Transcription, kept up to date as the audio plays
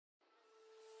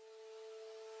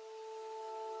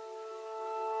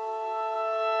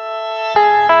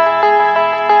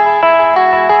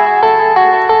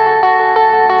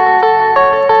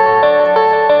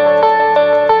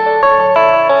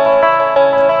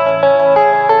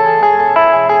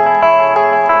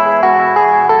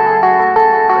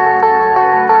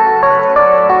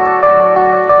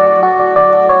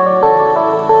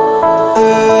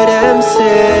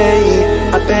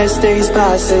best days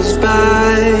pass us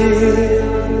by,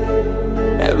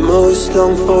 and most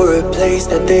long for a place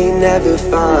that they never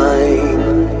find.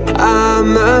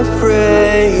 I'm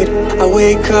afraid I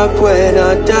wake up when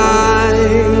I die,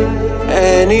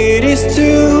 and it is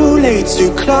too late to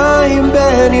climb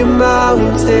any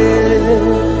mountain.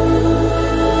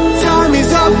 Time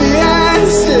is of the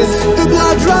essence, the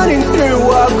blood running through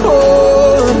our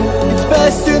core. It's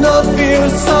best to not feel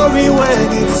sorry when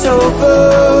it's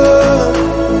over.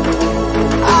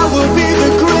 I will be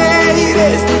the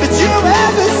greatest that you've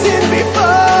ever seen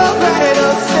before, and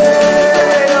I'll stay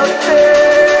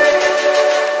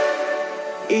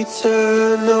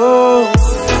eternal.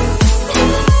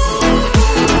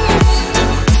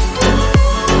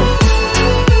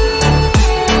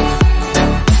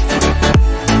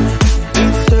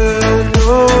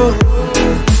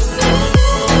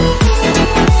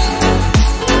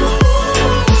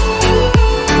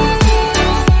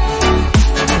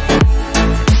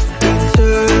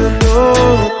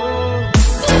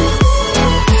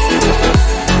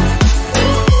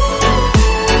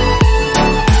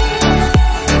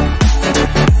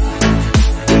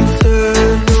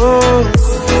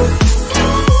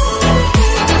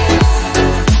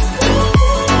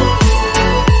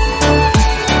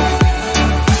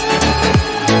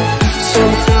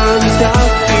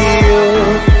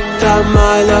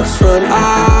 Run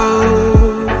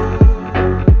out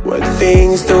when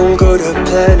things don't go to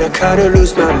plan. I kinda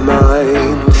lose my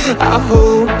mind. I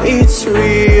hope it's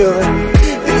real,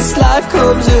 this life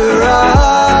comes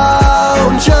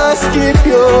around. Just keep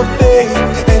your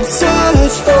faith and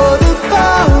search for the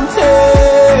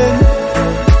fountain.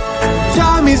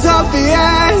 Time is of the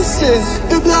essence,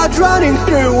 the blood running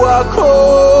through our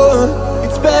core.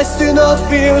 It's best to not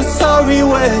feel sorry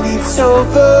when it's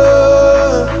over.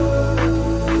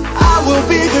 I will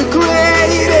be the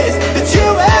greatest that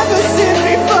you've ever seen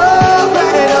before,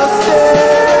 and I'll stay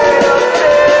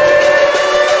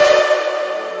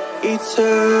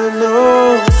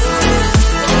eternal.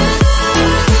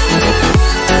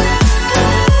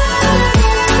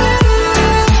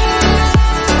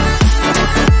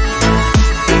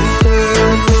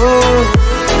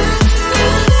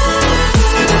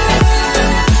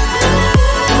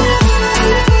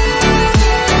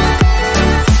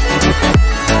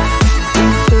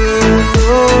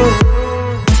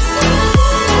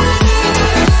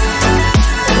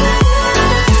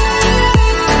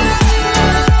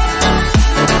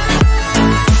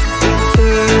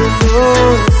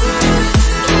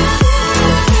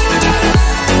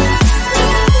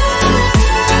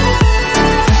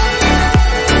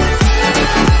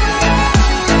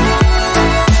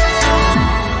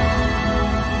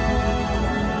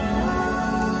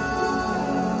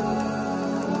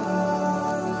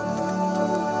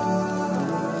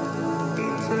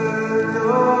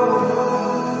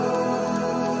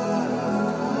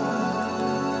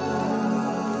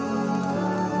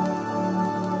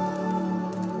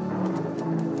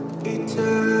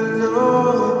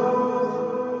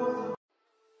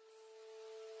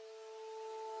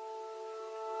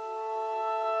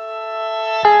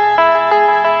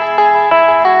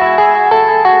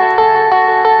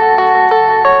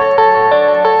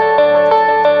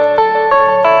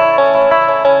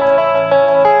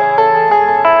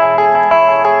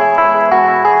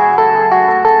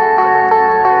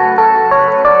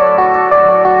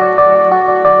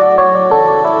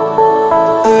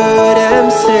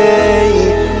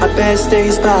 Best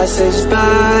days pass us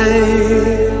by,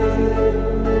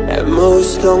 and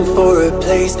most long for a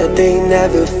place that they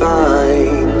never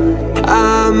find.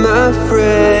 I'm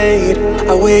afraid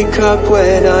I wake up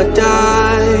when I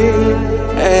die,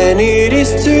 and it is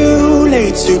too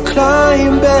late to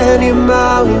climb any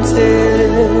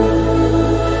mountain.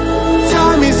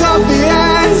 Time is of the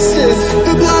essence,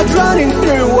 the blood running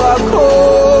through our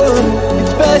core.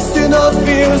 It's best to not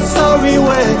feel sorry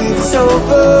when it's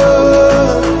over.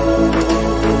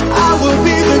 I will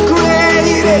be the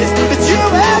greatest that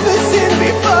you've ever seen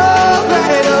before,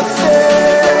 and I'll stay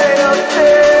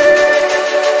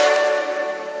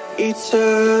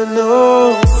eternal.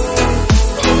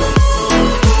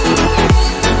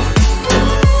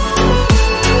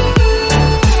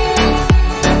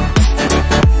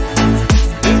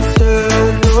 Eternal.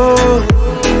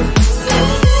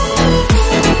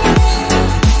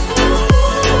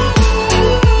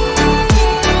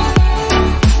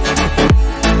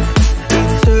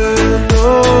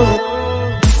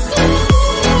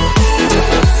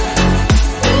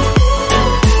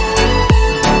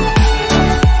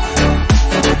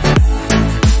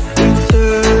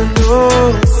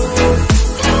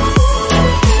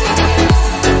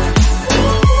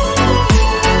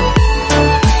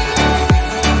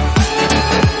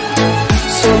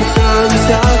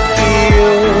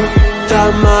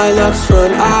 my luck's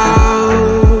run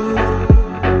out.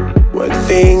 When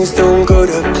things don't go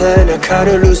to plan, I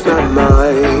kinda lose my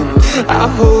mind. I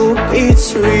hope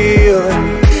it's real,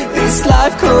 this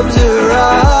life comes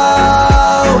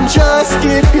around. Just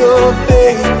keep your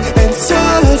faith and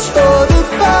search for the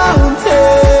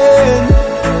fountain.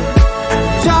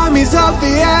 Time is of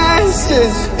the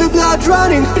essence, the blood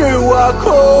running through our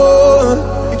core.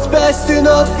 It's best to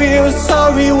not feel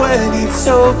sorry when it's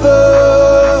over.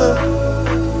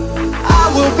 I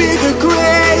will be the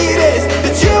greatest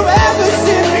that you ever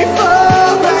seen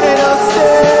before, and I'll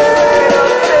stay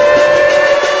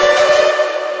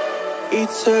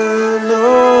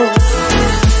eternal.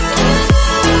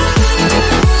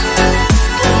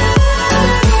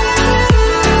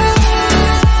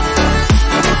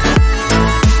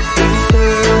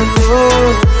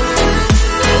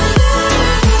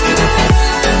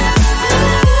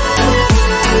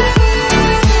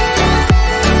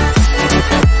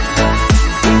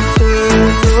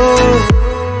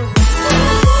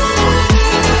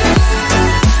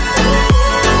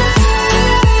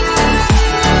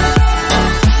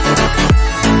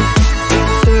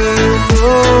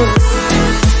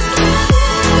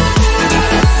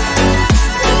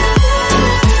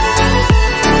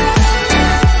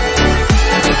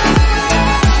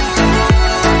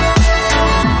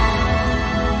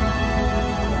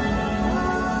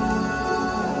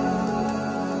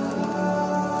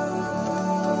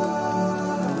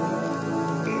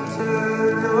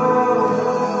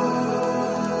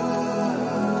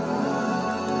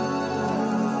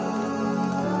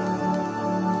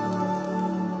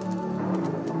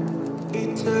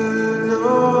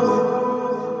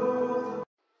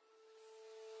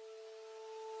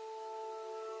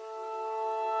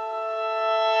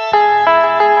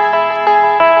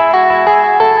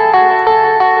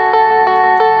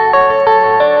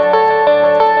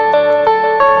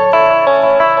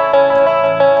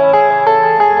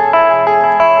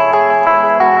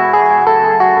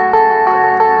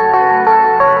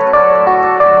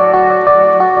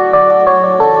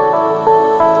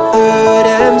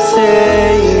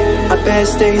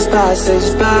 Best days pass us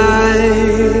by,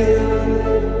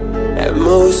 and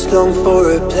most long for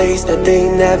a place that they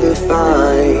never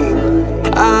find.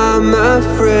 I'm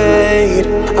afraid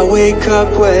I wake up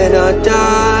when I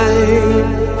die,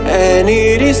 and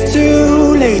it is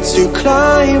too late to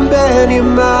climb any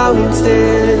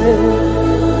mountain.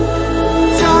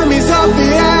 Time is of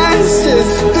the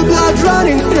essence, the blood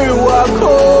running through our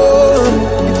core.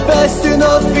 It's best to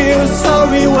not feel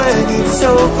sorry when it's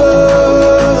over.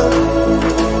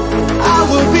 I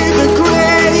will be the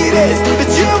greatest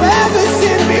that you ever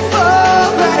seen before,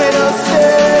 and I'll stay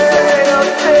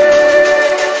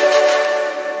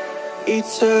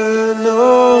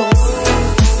eternal.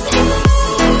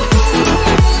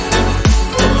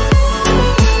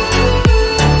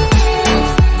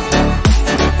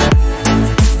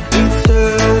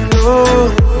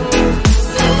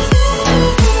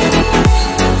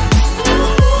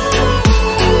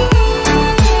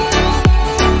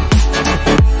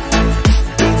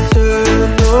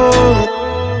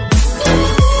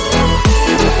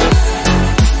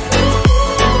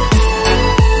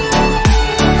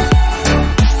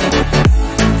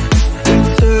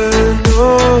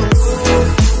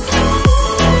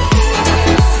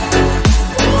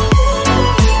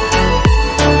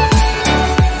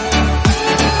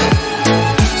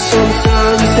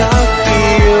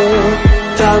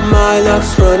 My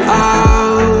luck's run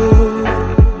out.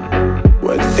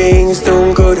 When things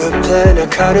don't go to plan, I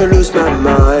kinda lose my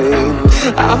mind.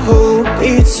 I hope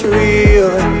it's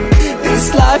real, this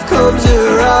life comes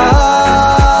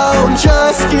around.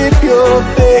 Just keep your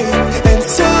faith and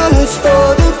search for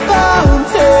the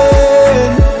fountain.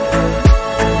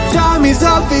 Time is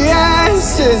of the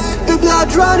essence, the blood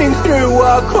running through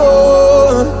our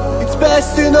core. It's best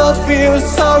to not feel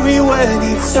sorry when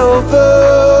it's over.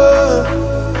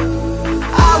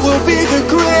 I will be the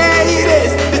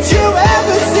greatest that you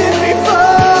ever seen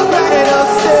before, and I'll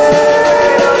stay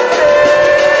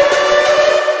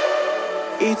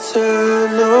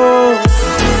eternal.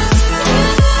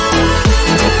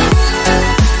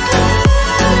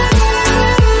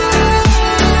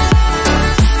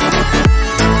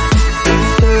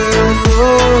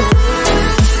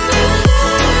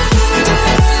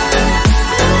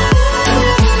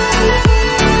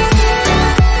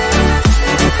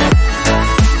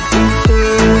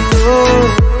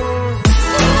 Eternal.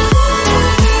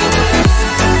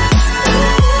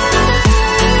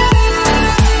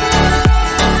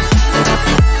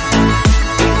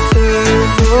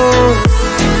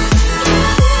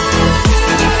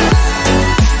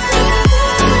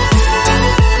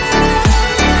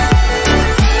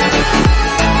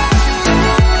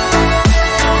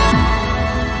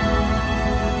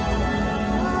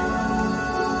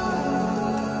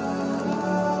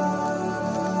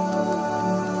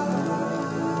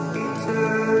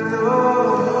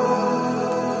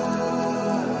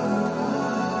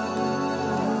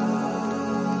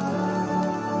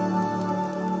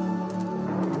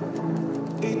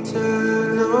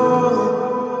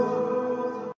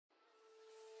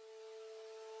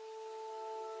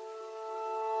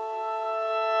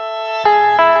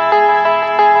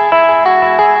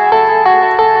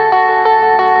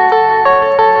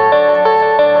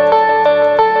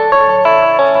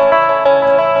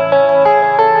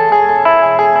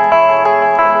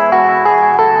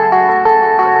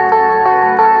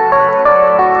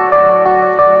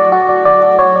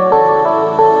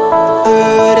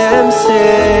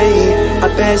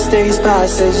 as days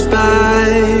pass us by,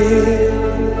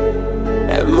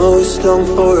 and most long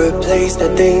for a place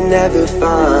that they never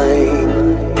find.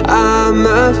 I'm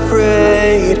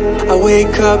afraid I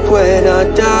wake up when I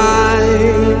die,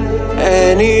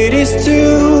 and it is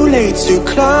too late to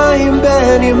climb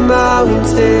any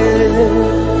mountain.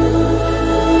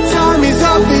 Time is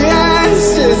of the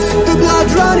essence, the blood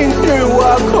running through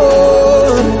our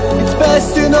core. It's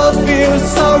best to not feel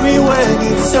sorry when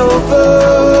it's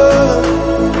over.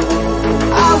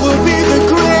 I will be the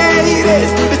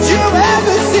greatest that you've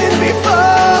ever seen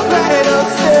before, and I'll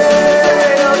stay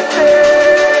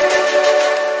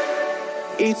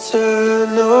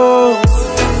eternal.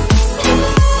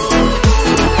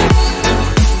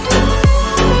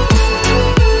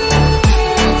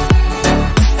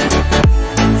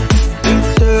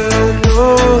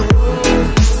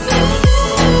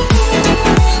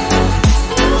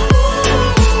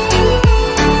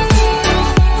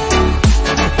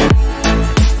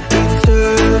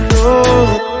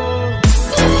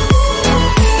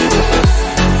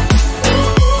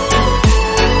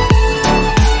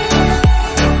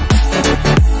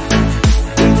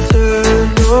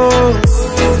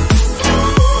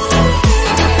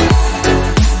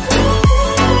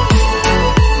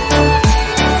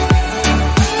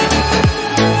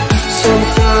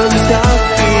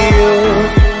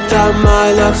 My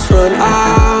love's run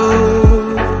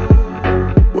out.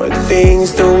 When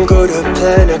things don't go to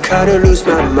plan, I kinda lose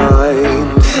my mind.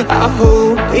 I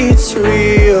hope it's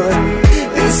real,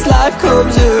 this life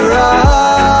comes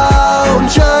around.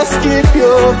 Just keep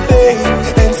your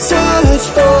faith and search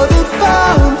for the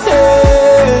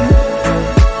fountain.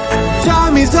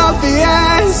 Time is of the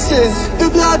essence, the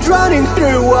blood running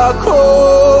through our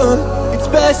core. It's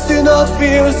best to not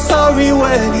feel sorry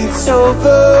when it's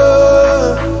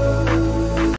over.